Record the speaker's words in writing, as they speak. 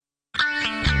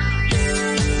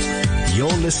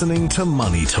listening to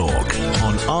Money Talk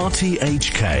on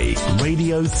RTHK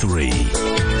Radio 3.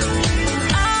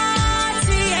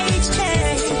 RTHK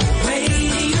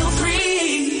Radio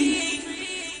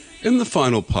 3. In the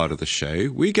final part of the show,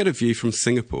 we get a view from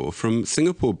Singapore from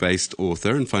Singapore-based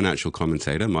author and financial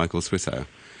commentator Michael Switow.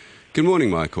 Good morning,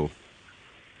 Michael.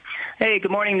 Hey, good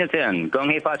morning, Nathan.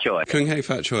 Gong hei fa choi. Kung hei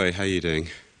fat choi, how are you doing?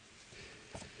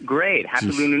 Great.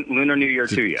 Happy Lunar New Year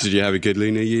to you. Did you have a good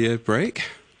Lunar New Year break?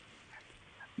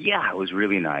 Yeah, it was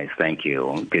really nice. Thank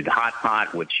you. Did hot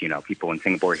pot, which, people in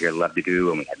Singapore here love to do.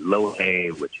 And we had lo hei,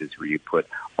 which is where you put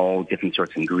all different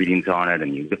sorts of ingredients on it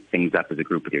and you lift things up as a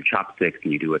group with your chopsticks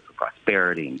and you do it for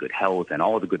prosperity and good health and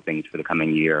all the good things for the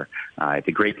coming year. It's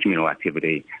a great communal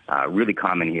activity, really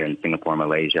common here in Singapore,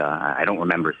 Malaysia. I don't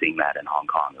remember seeing that in Hong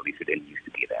Kong. At least it didn't used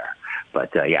to be there.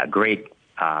 But, great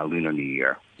Lunar New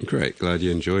Year. Great. Glad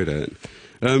you enjoyed it.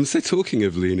 So talking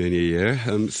of Lunar New Year,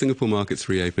 Singapore markets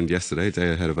reopened yesterday, a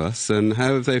day ahead of us. And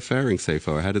how are they faring so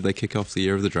far? How did they kick off the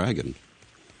Year of the Dragon?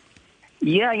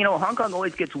 Yeah, Hong Kong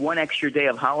always gets one extra day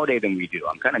of holiday than we do.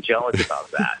 I'm kind of jealous about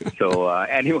that. So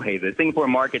anyway, the Singapore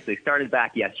markets, they started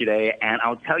back yesterday. And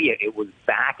I'll tell you, it was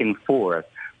back and forth.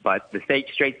 But the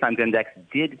Straits Times Index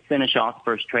did finish off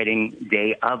first trading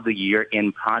day of the year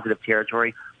in positive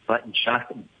territory, but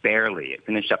just barely. It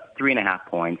finished up 3.5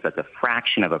 points. That's a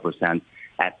fraction of a percent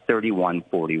at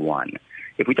 31.41.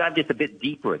 If we dive just a bit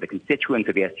deeper, the constituents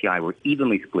of the STI were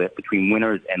evenly split between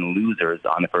winners and losers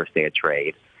on the first day of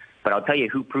trade. But I'll tell you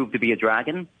who proved to be a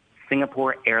dragon.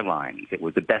 Singapore Airlines. It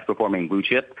was the best performing blue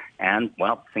chip. And,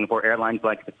 Singapore Airlines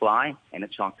likes to fly, and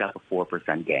it chalked up a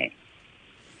 4% gain.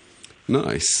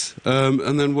 Nice.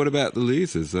 And then what about the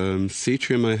losers?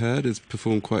 Citrium, I heard, has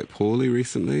performed quite poorly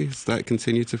recently. Does that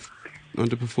continue to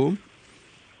underperform?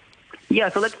 Yeah,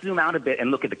 so let's zoom out a bit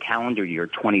and look at the calendar year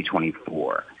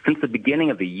 2024. Since the beginning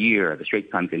of the year, the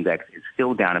Straits Times Index is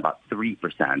still down about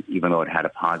 3%, even though it had a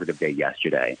positive day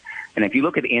yesterday. And if you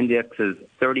look at the index's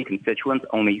 30 constituents,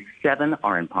 only 7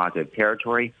 are in positive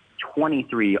territory,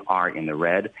 23 are in the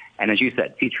red. And as you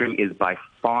said, Citrium is by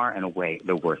far and away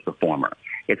the worst performer.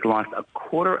 It's lost a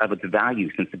quarter of its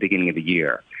value since the beginning of the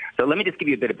year. So let me just give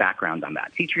you a bit of background on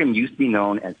that. Citrium used to be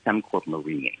known as Sembcorp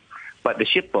Marine. But the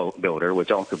shipbuilder, which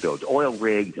also builds oil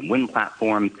rigs and wind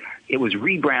platforms, it was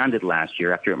rebranded last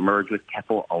year after it merged with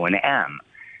Keppel O&M.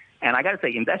 And I got to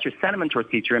say, investor sentiment towards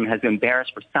Citrium has been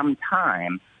bearish for some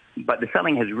time, but the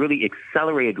selling has really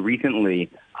accelerated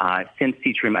recently since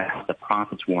Citrium had the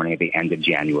profits warning at the end of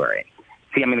January.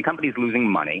 See, the company's losing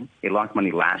money. It lost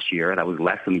money last year. That was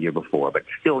less than the year before, but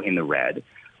still in the red.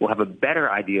 We'll have a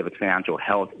better idea of its financial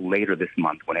health later this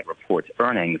month when it reports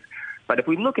earnings. But if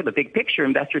we look at the big picture,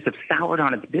 investors have soured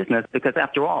on its business because,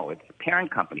 after all, its parent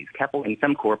companies, Keppel and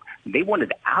Sembcorp, they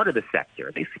wanted out of the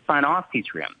sector. They spun off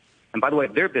Citrium. And by the way,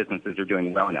 their businesses are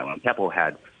doing well now. And Keppel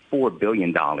had $4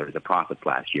 billion of profits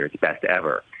last year, its best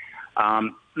ever.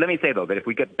 Let me say, though, that if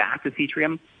we get back to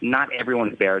Citrium, not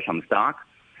everyone is bearish on the stock.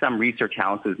 Some research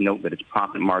houses note that its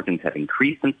profit margins have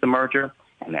increased since the merger,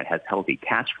 and that has healthy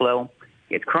cash flow.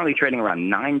 It's currently trading around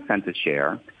 9 cents a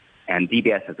share. And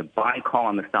DBS has a buy call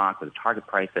on the stock with a target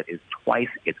price that is twice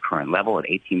its current level at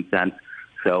 18 cents.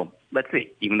 So let's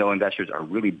see. Even though investors are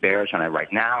really bearish on it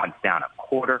right now, it's down a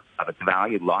quarter of its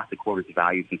value, lost a quarter of its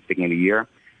value since the beginning of the year.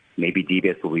 Maybe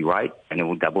DBS will be right, and it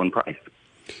will double in price.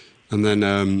 And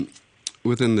then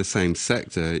within the same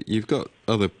sector, you've got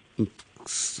other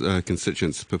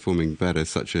constituents performing better,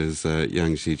 such as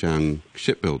Yangzijiang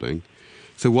Shipbuilding.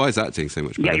 So why is that doing so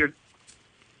much better?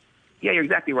 Yeah, you're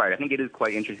exactly right. I think it is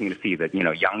quite interesting to see that,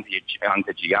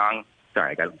 Yangzijiang,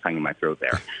 sorry, I got something in my throat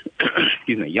there.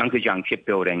 Excuse me, Yangzijiang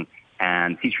Shipbuilding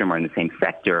and Citrium are in the same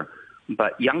sector,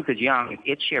 but Yangzijiang,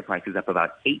 its share price is up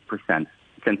about 8%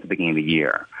 since the beginning of the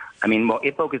year.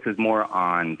 It focuses more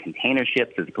on container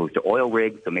ships as opposed to oil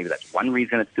rigs, so maybe that's one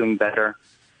reason it's doing better.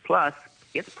 Plus,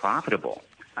 it's profitable.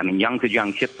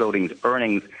 Yangzijiang Shipbuilding's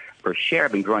earnings per share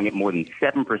have been growing at more than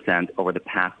 7% over the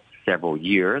past several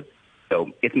years. So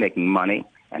it's making money,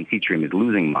 and Citrium is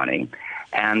losing money.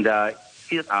 And,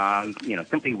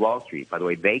 Simply Wall Street, by the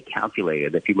way, they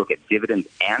calculated if you look at dividends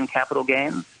and capital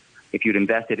gains, if you'd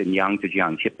invested in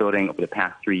Yangzijiang Shipbuilding over the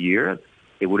past 3 years,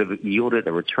 it would have yielded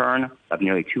a return of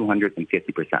nearly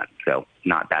 250%. So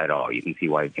not bad at all. You can see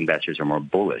why investors are more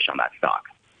bullish on that stock.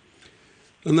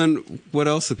 And then what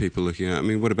else are people looking at?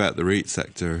 What about the REIT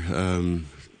sector?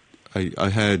 I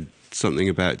heard something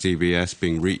about DBS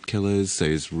being REIT killers.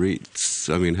 Those REITs,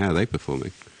 how are they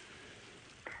performing?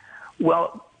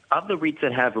 Well, of the REITs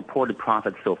that have reported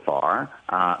profits so far,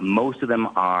 most of them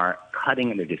are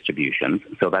cutting their distributions,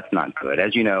 so that's not good.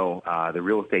 As you know, the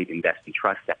real estate investment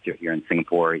trust sector here in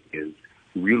Singapore is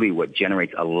really what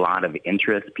generates a lot of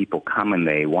interest. People come and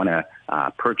they want to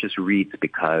purchase REITs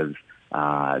because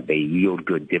they yield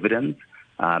good dividends.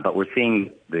 But we're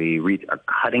seeing the REITs are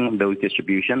cutting those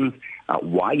distributions.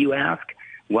 Why, you ask?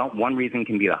 Well, one reason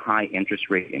can be the high interest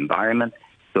rate environment.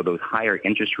 So those higher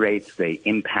interest rates, they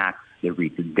impact the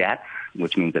REIT's debts,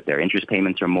 which means that their interest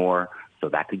payments are more. So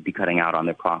that could be cutting out on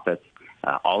their profits.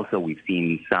 Also, we've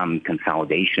seen some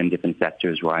consolidation in different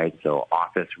sectors, right? So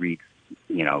office REITs,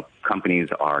 companies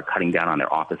are cutting down on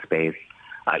their office space.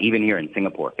 Even here in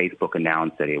Singapore, Facebook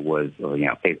announced that it was,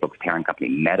 Facebook's parent company,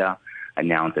 Meta,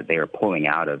 announced that they are pulling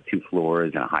out of 2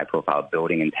 floors in a high-profile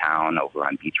building in town over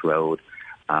on Beach Road.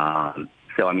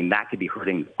 That could be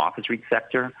hurting the office REIT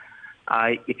sector.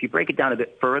 If you break it down a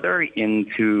bit further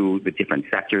into the different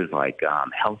sectors like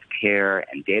healthcare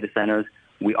and data centers,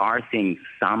 we are seeing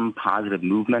some positive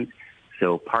movement.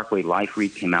 So Parkway Life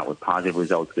REIT came out with positive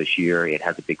results this year. It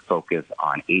has a big focus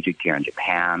on aged care in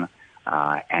Japan.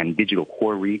 And Digital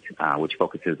Core REIT, which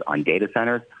focuses on data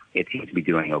centers, it seems to be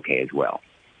doing okay as well.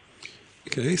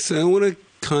 Okay, so I want to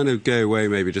kind of go away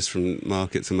maybe just from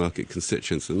markets and market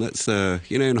constituents. And let's,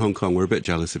 in Hong Kong, we're a bit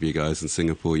jealous of you guys. In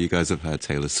Singapore, you guys have had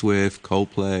Taylor Swift,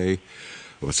 Coldplay.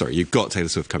 You've got Taylor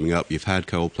Swift coming up. You've had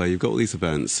Coldplay. You've got all these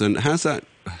events. And how's that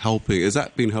helping? Has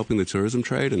that been helping the tourism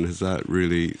trade? And has that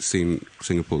really seen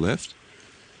Singapore lift?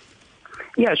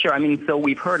 Yeah, sure. So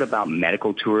we've heard about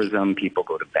medical tourism. People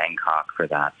go to Bangkok for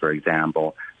that, for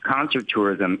example. Concert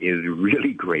tourism is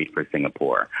really great for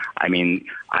Singapore.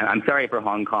 I'm sorry for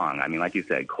Hong Kong. Like you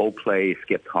said, Coldplay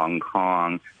skipped Hong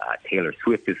Kong. Taylor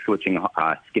Swift is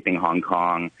skipping Hong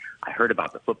Kong. I heard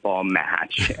about the football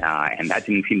match, and that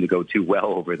didn't seem to go too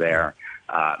well over there.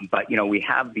 But we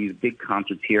have these big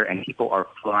concerts here, and people are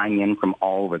flying in from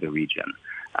all over the region.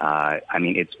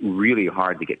 It's really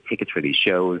hard to get tickets for these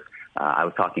shows. I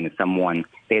was talking to someone,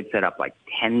 they had set up like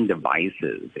 10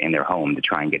 devices in their home to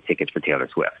try and get tickets for Taylor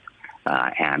Swift.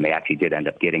 And they actually did end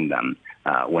up getting them.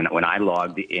 When I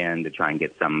logged in to try and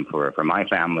get some for my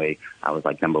family, I was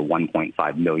like number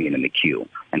 1.5 million in the queue.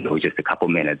 And it was just a couple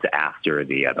minutes after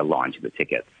the launch of the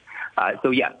tickets.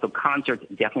 So concerts,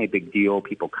 definitely a big deal.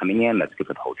 People coming in, that's good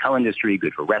for the hotel industry,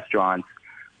 good for restaurants.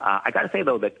 I got to say,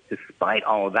 though, that despite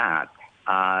all of that,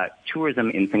 tourism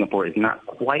in Singapore is not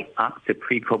quite up to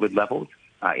pre-COVID levels.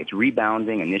 It's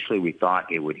rebounding. Initially, we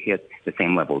thought it would hit the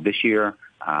same level this year,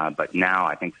 but now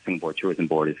I think the Singapore Tourism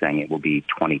Board is saying it will be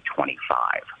 2025.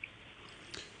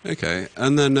 Okay,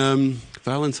 and then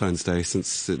Valentine's Day,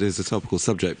 since it is a topical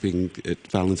subject, being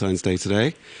Valentine's Day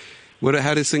today,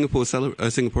 how does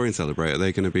Singaporeans celebrate? Are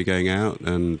they going to be going out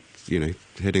and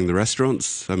hitting the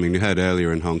restaurants? You heard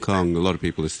earlier in Hong Kong, a lot of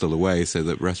people are still away, so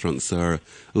that restaurants are a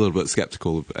little bit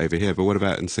sceptical over here. But what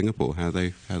about in Singapore? How are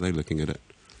they looking at it?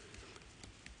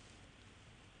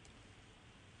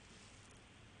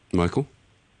 Michael?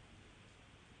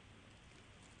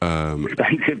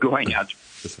 Expensive going out.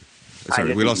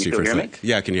 Sorry, we lost you for a sec.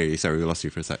 Yeah, I can hear you. Sorry, we lost you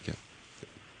for a sec. Yeah.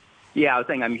 Yeah, I was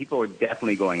saying, people are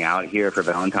definitely going out here for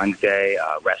Valentine's Day.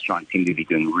 Restaurants seem to be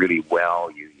doing really well.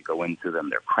 You go into them,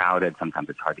 they're crowded. Sometimes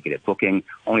it's hard to get a booking.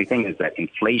 Only thing is that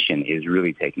inflation is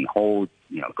really taking hold.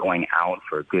 Going out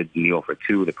for a good meal for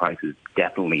two, the price is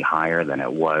definitely higher than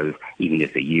it was even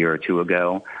just a year or two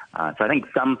ago. So I think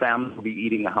some families will be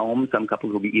eating at home. Some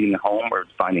couples will be eating at home or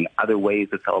finding other ways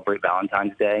to celebrate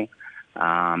Valentine's Day.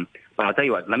 But I'll tell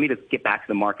you what, let me just get back to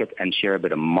the market and share a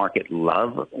bit of market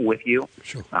love with you.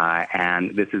 Sure.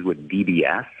 And this is with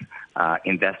DBS.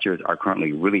 Investors are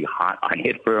currently really hot on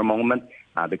it for a moment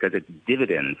because its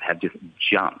dividends have just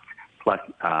jumped. Plus,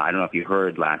 I don't know if you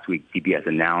heard last week, DBS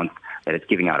announced that it's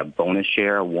giving out a bonus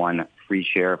share, 1 free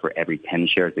share for every 10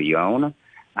 shares that you own.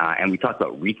 And we talked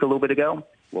about REITs a little bit ago.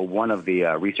 Well, one of the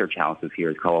research houses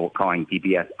here is calling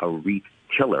DBS a REIT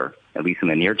killer, at least in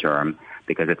the near term,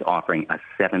 because it's offering a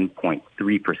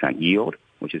 7.3% yield,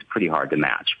 which is pretty hard to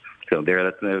match. So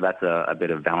that's a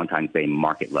bit of Valentine's Day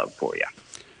market love for you.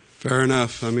 Fair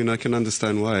enough. I can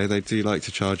understand why. They do like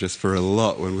to charge us for a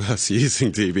lot when we're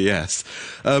using DBS.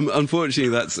 Unfortunately,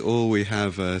 that's all we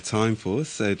have time for.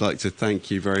 So I'd like to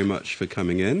thank you very much for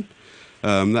coming in.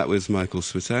 That was Michael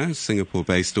Switow,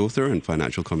 Singapore-based author and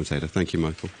financial commentator. Thank you,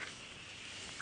 Michael.